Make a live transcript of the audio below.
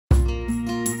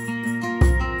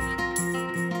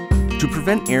To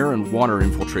prevent air and water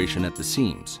infiltration at the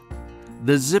seams,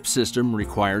 the zip system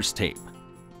requires tape,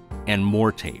 and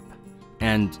more tape,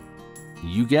 and,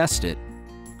 you guessed it,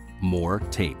 more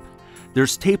tape.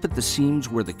 There's tape at the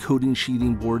seams where the coating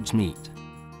sheathing boards meet,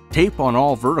 tape on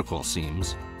all vertical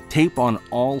seams, tape on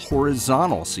all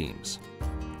horizontal seams,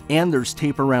 and there's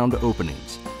tape around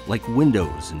openings, like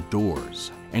windows and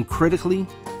doors. And critically,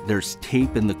 there's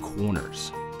tape in the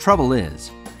corners. Trouble is,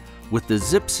 with the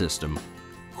zip system,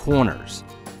 corners,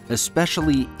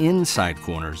 especially inside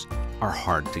corners, are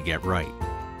hard to get right.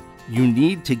 You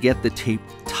need to get the tape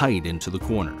tight into the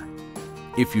corner.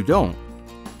 If you don't,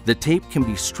 the tape can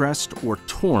be stressed or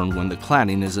torn when the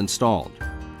cladding is installed,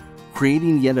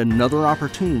 creating yet another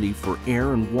opportunity for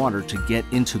air and water to get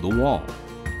into the wall.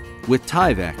 With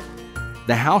Tyvek,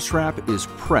 the house wrap is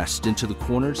pressed into the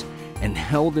corners and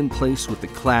held in place with the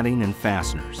cladding and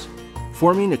fasteners,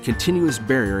 forming a continuous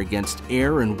barrier against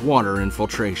air and water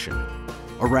infiltration.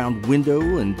 Around window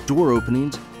and door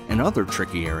openings and other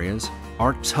tricky areas,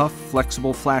 our tough,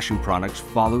 flexible flashing products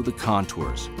follow the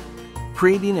contours,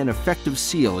 creating an effective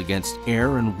seal against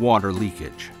air and water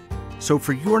leakage. So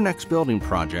for your next building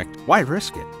project, why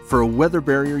risk it? For a weather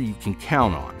barrier you can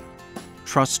count on,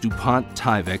 trust DuPont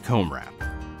Tyvek HomeWrap.